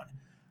Brown.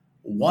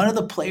 One of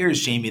the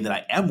players, Jamie, that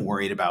I am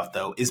worried about,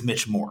 though, is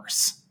Mitch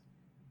Morse.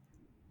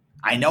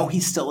 I know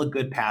he's still a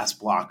good pass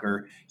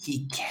blocker.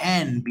 He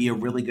can be a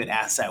really good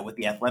asset with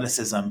the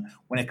athleticism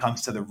when it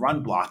comes to the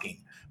run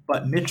blocking.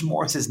 But Mitch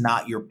Morse is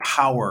not your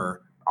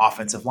power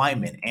offensive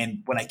lineman.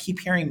 And when I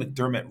keep hearing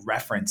McDermott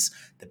reference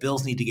the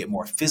Bills need to get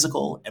more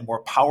physical and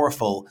more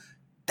powerful,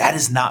 that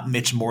is not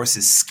Mitch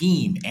Morse's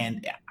scheme.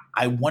 And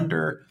I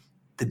wonder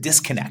the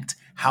disconnect.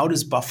 How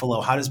does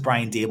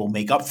Brian Dable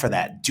make up for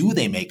that? Do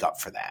they make up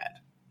for that?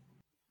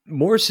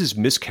 Morse is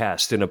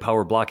miscast in a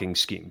power blocking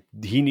scheme.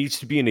 He needs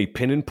to be in a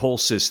pin and pull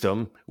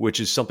system, which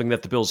is something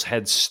that the Bills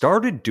had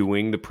started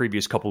doing the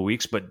previous couple of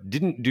weeks, but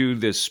didn't do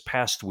this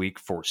past week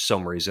for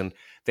some reason.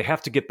 They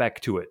have to get back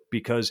to it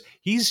because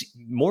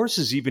Morse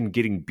is even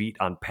getting beat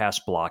on pass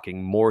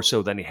blocking more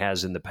so than he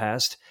has in the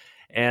past.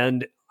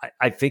 And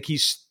I think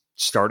he's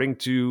starting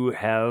to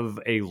have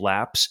a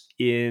lapse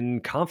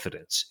in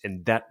confidence.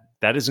 And that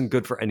isn't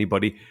good for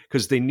anybody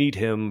because they need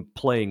him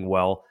playing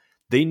well.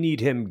 They need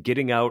him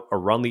getting out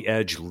around the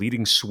edge,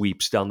 leading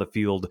sweeps down the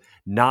field,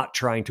 not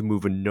trying to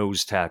move a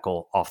nose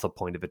tackle off the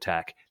point of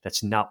attack.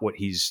 That's not what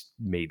he's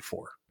made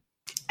for.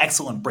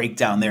 Excellent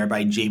breakdown there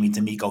by Jamie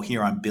D'Amico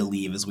here on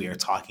Believe as we are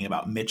talking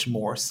about Mitch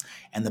Morse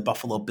and the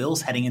Buffalo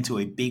Bills heading into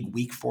a big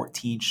Week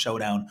 14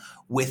 showdown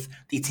with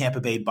the Tampa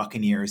Bay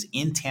Buccaneers.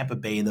 In Tampa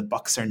Bay, the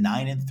Bucs are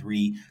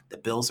 9-3. The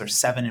Bills are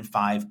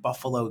 7-5.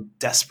 Buffalo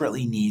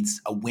desperately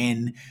needs a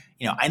win.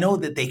 I know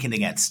that they can,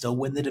 again, still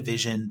win the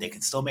division. They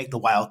can still make the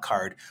wild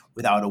card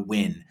without a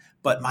win.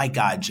 But my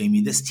God,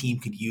 Jamie, this team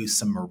could use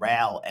some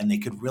morale, and they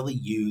could really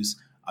use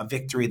a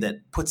victory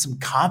that puts some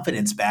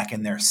confidence back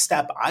in their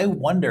step. I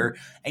wonder,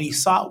 and you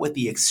saw it with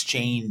the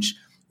exchange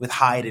with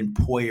Hyde and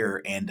Poyer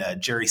and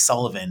Jerry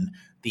Sullivan,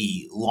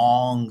 the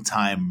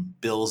longtime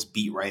Bills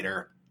beat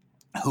writer,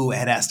 who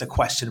had asked a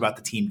question about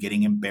the team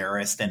getting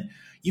embarrassed. And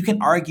you can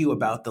argue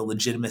about the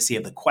legitimacy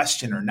of the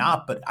question or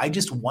not, but I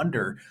just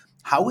wonder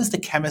how is the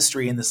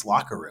chemistry in this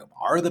locker room?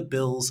 Are the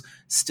Bills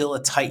still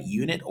a tight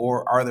unit,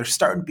 or are there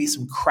starting to be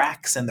some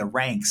cracks in the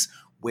ranks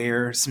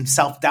where some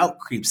self-doubt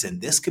creeps in?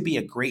 This could be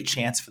a great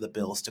chance for the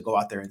Bills to go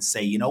out there and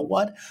say, you know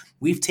what?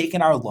 We've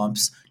taken our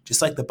lumps,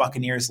 just like the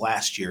Buccaneers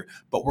last year,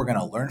 but we're going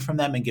to learn from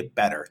them and get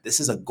better. This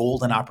is a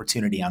golden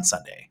opportunity on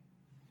Sunday.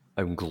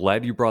 I'm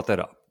glad you brought that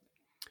up.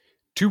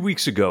 2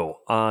 weeks ago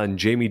on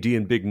Jamie D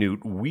and Big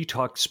Newt, we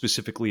talked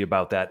specifically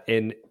about that.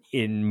 And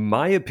in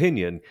my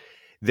opinion,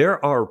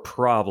 there are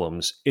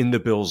problems in the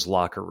Bills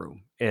locker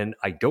room. And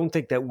I don't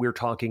think that we're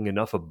talking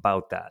enough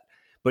about that.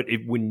 But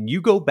when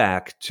you go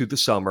back to the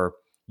summer,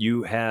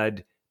 you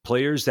had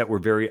players that were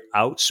very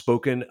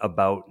outspoken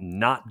about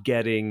not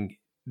getting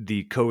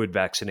the COVID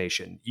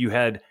vaccination. You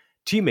had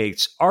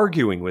teammates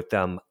arguing with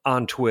them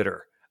on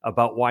Twitter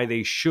about why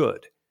they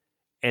should.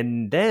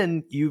 And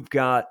then you've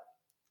got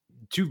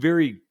two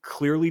very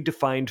clearly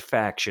defined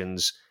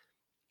factions.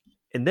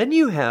 And then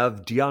you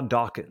have Dion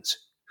Dawkins,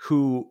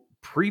 who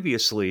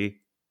previously,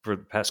 for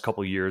the past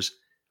couple of years,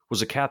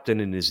 was a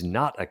captain and is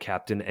not a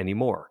captain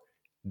anymore.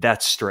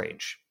 That's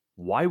strange.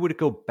 Why would it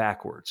go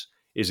backwards?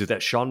 Is it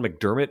that Sean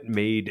McDermott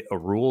made a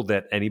rule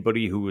that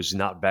anybody who was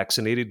not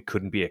vaccinated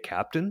couldn't be a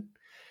captain?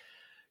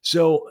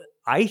 So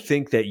I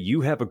think that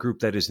you have a group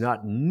that is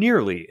not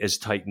nearly as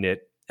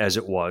tight-knit as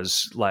it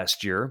was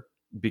last year,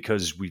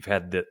 because we've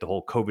had the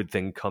whole COVID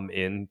thing come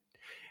in.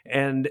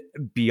 And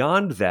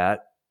beyond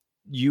that,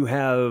 you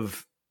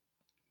have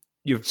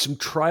some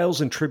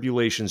trials and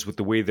tribulations with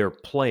the way they're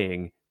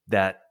playing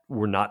that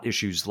were not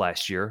issues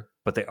last year,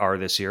 but they are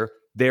this year.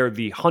 They're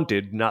the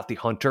hunted, not the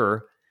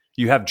hunter.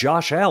 You have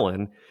Josh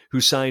Allen,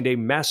 who signed a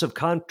massive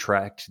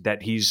contract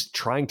that he's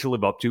trying to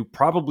live up to,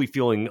 probably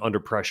feeling under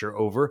pressure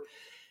over.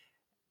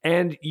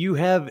 And you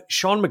have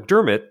Sean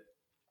McDermott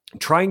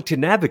trying to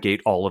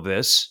navigate all of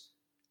this.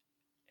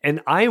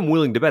 And I am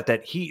willing to bet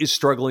that he is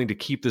struggling to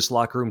keep this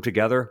locker room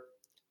together.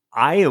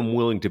 I am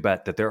willing to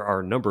bet that there are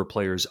a number of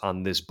players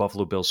on this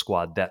Buffalo Bills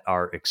squad that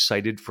are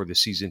excited for the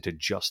season to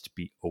just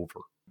be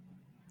over.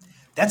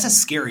 That's a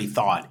scary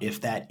thought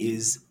if that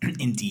is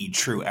indeed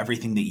true,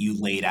 everything that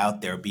you laid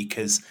out there,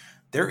 because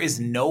there is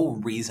no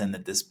reason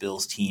that this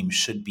Bills team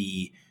should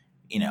be,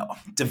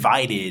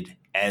 divided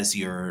as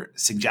you're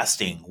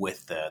suggesting,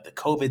 with the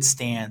COVID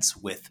stance,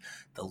 with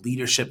the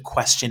leadership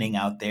questioning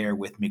out there,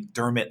 with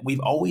McDermott. We've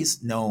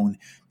always known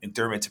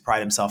McDermott to pride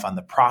himself on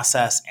the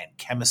process and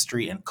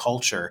chemistry and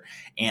culture.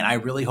 And I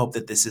really hope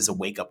that this is a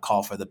wake-up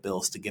call for the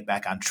Bills to get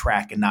back on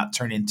track and not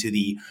turn into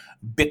the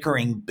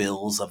bickering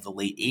Bills of the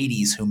late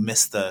 80s who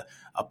missed the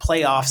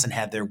playoffs and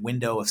had their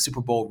window of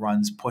Super Bowl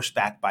runs pushed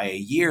back by a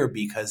year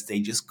because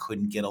they just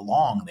couldn't get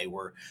along. They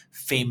were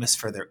famous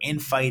for their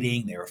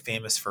infighting. They were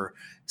famous for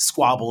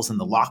squabbles in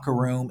the locker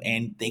room,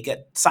 and they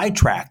get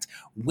sidetracked.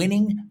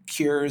 Winning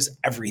cures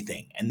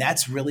everything. And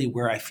that's really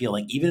where I feel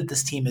like even if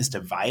this team is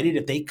divided,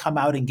 if they come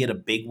out and get a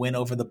big win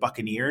over the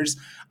Buccaneers,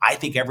 I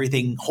think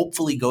everything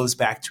hopefully goes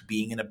back to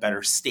being in a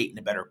better state and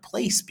a better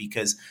place,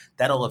 because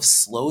that'll have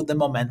slowed the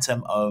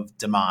momentum of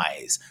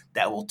demise.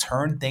 That will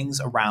turn things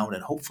around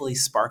and hopefully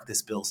spark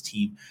this Bills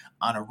team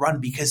on a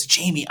run. Because,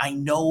 Jamie, I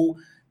know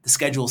the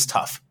schedule is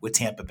tough with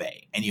Tampa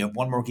Bay, and you have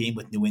one more game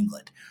with New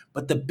England.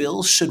 But the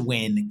Bills should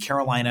win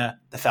Carolina,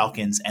 the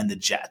Falcons, and the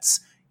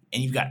Jets.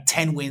 And you've got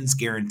 10 wins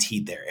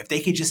guaranteed there. If they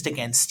could just,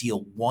 again,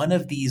 steal one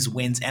of these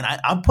wins, and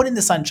I'm putting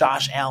this on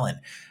Josh Allen,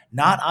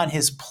 not on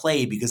his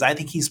play, because I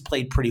think he's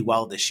played pretty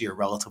well this year,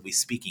 relatively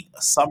speaking.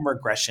 Some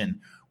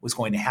regression was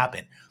going to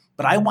happen.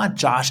 But I want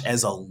Josh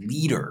as a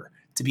leader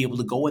to be able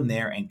to go in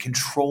there and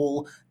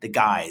control the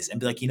guys and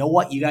be like, you know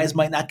what, you guys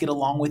might not get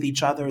along with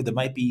each other. There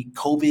might be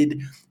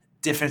COVID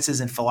differences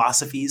in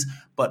philosophies,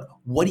 but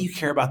what do you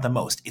care about the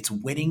most? It's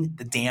winning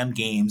the damn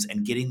games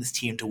and getting this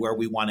team to where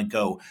we want to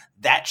go.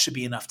 That should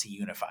be enough to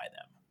unify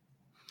them.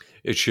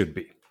 It should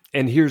be.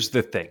 And here's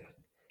the thing.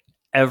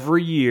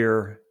 Every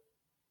year,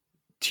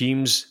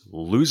 teams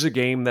lose a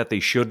game that they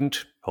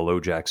shouldn't. Hello,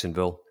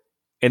 Jacksonville.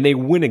 And they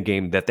win a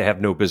game that they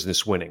have no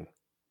business winning.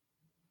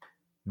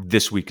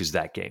 This week is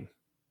that game.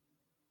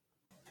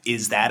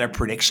 Is that a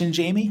prediction,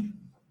 Jamie?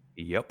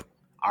 Yep.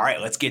 All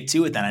right, let's get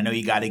to it then. I know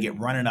you got to get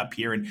running up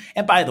here.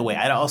 And by the way,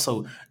 I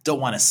also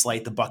don't want to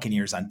slight the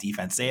Buccaneers on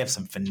defense. They have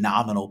some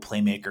phenomenal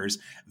playmakers.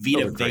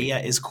 Vita Vea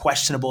is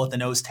questionable at the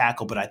nose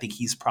tackle, but I think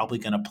he's probably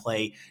going to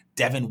play.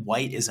 Devin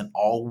White is an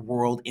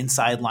all-world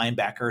inside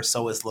linebacker.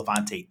 So is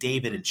Levante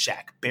David and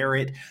Shaq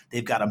Barrett.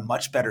 They've got a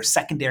much better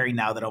secondary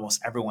now that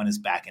almost everyone is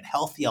back and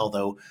healthy,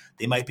 although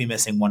they might be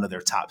missing one of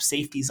their top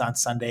safeties on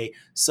Sunday.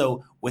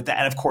 So with that,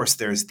 and of course,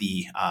 there's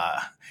the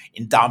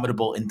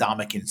indomitable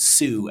Ndamukong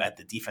Suh at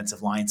the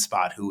defensive line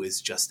spot, who is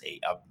just a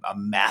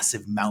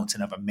massive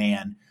mountain of a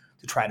man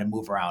to try to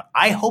move around.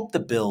 I hope the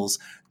Bills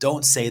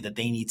don't say that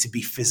they need to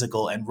be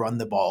physical and run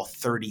the ball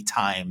 30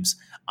 times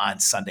on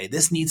Sunday.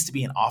 This needs to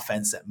be an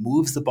offense that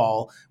moves the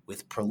ball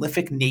with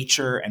prolific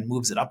nature and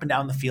moves it up and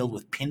down the field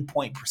with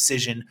pinpoint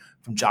precision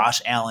from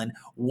Josh Allen.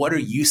 What are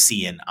you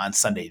seeing on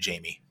Sunday,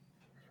 Jamie?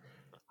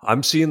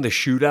 I'm seeing the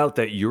shootout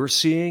that you're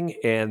seeing,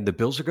 and the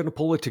Bills are going to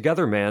pull it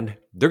together, man.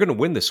 They're going to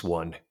win this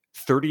one.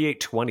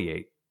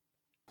 38-28.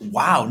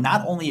 Wow,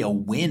 not only a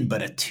win,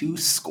 but a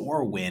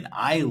 2-score win.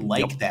 I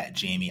like that,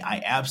 Jamie.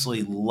 I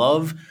absolutely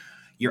love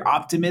your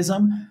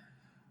optimism.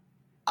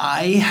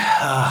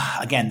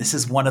 Again, this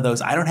is one of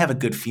those, I don't have a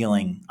good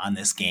feeling on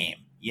this game.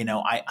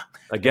 I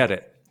get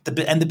it.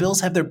 And the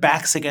Bills have their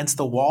backs against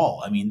the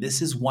wall. I mean,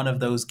 this is one of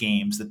those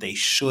games that they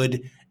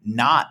should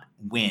not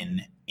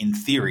win in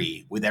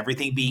theory. With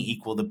everything being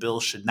equal, the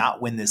Bills should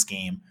not win this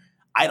game,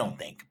 I don't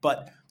think.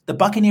 But the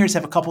Buccaneers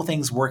have a couple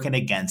things working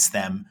against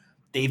them.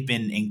 They've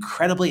been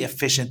incredibly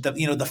efficient.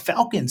 The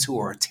Falcons, who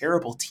are a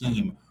terrible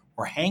team,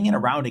 were hanging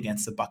around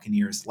against the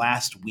Buccaneers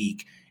last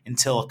week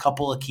until a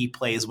couple of key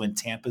plays went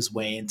Tampa's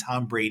way and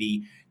Tom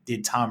Brady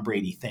did Tom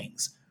Brady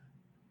things.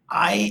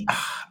 I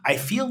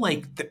feel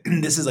like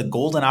this is a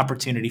golden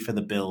opportunity for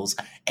the Bills.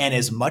 And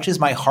as much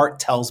as my heart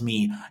tells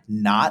me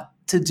not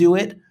to do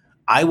it,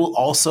 I will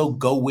also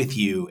go with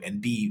you and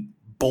be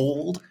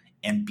bold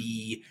and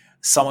be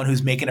someone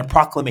who's making a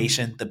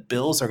proclamation. The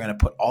Bills are going to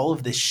put all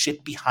of this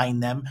shit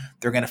behind them.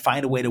 They're going to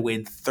find a way to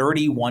win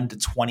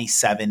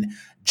 31-27.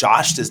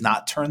 Josh does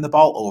not turn the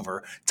ball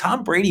over.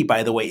 Tom Brady,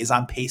 by the way, is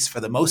on pace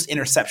for the most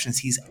interceptions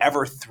he's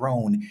ever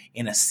thrown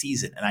in a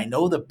season. And I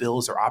know the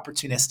Bills are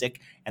opportunistic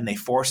and they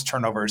force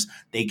turnovers.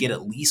 They get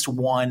at least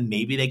one.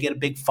 Maybe they get a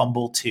big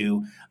fumble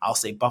too. I'll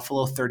say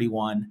Buffalo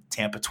 31,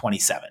 Tampa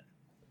 27.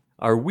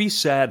 Are we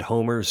sad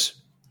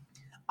homers?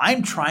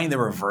 I'm trying the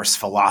reverse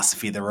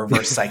philosophy, the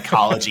reverse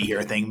psychology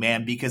here thing,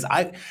 man, because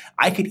I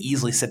could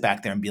easily sit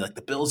back there and be like,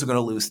 the Bills are going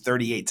to lose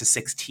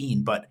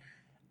 38-16, but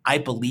I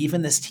believe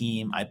in this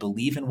team. I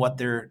believe in what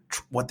they're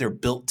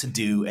built to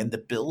do, and the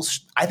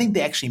Bills, I think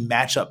they actually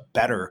match up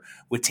better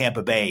with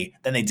Tampa Bay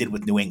than they did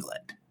with New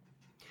England.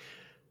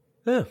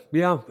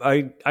 Yeah,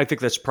 I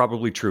think that's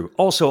probably true.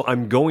 Also,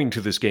 I'm going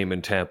to this game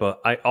in Tampa.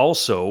 I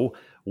also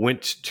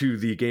went to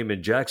the game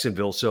in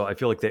Jacksonville, so I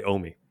feel like they owe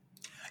me.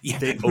 Yeah,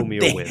 they owe me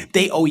a win.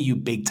 They owe you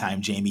big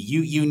time, Jamie.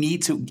 You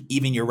need to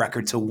even your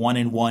record to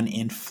 1-1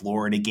 in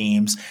Florida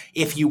games.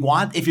 If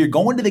you're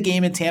going to the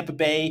game in Tampa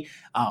Bay,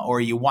 or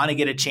you want to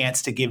get a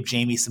chance to give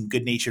Jamie some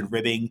good-natured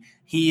ribbing,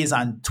 he is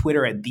on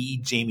Twitter at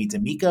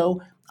 @JamieDamico.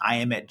 I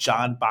am at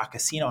John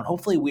Boccacino, and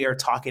hopefully we are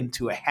talking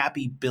to a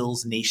happy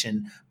Bills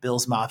Nation,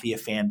 Bills Mafia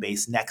fan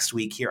base next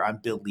week here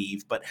on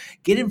Believe. But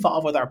get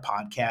involved with our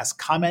podcast,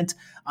 comment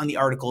on the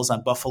articles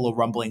on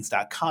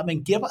BuffaloRumblings.com,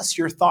 and give us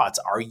your thoughts.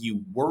 Are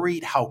you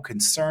worried? How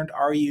concerned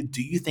are you?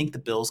 Do you think the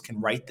Bills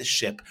can right the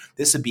ship?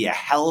 This would be a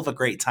hell of a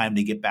great time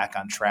to get back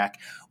on track.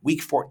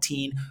 Week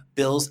 14,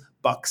 Bills,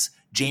 Bucks.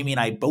 Jamie and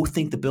I both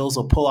think the Bills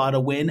will pull out a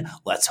win.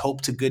 Let's hope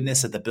to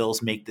goodness that the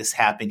Bills make this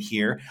happen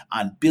here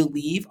on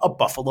Believe, a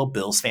Buffalo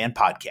Bills fan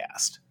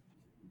podcast.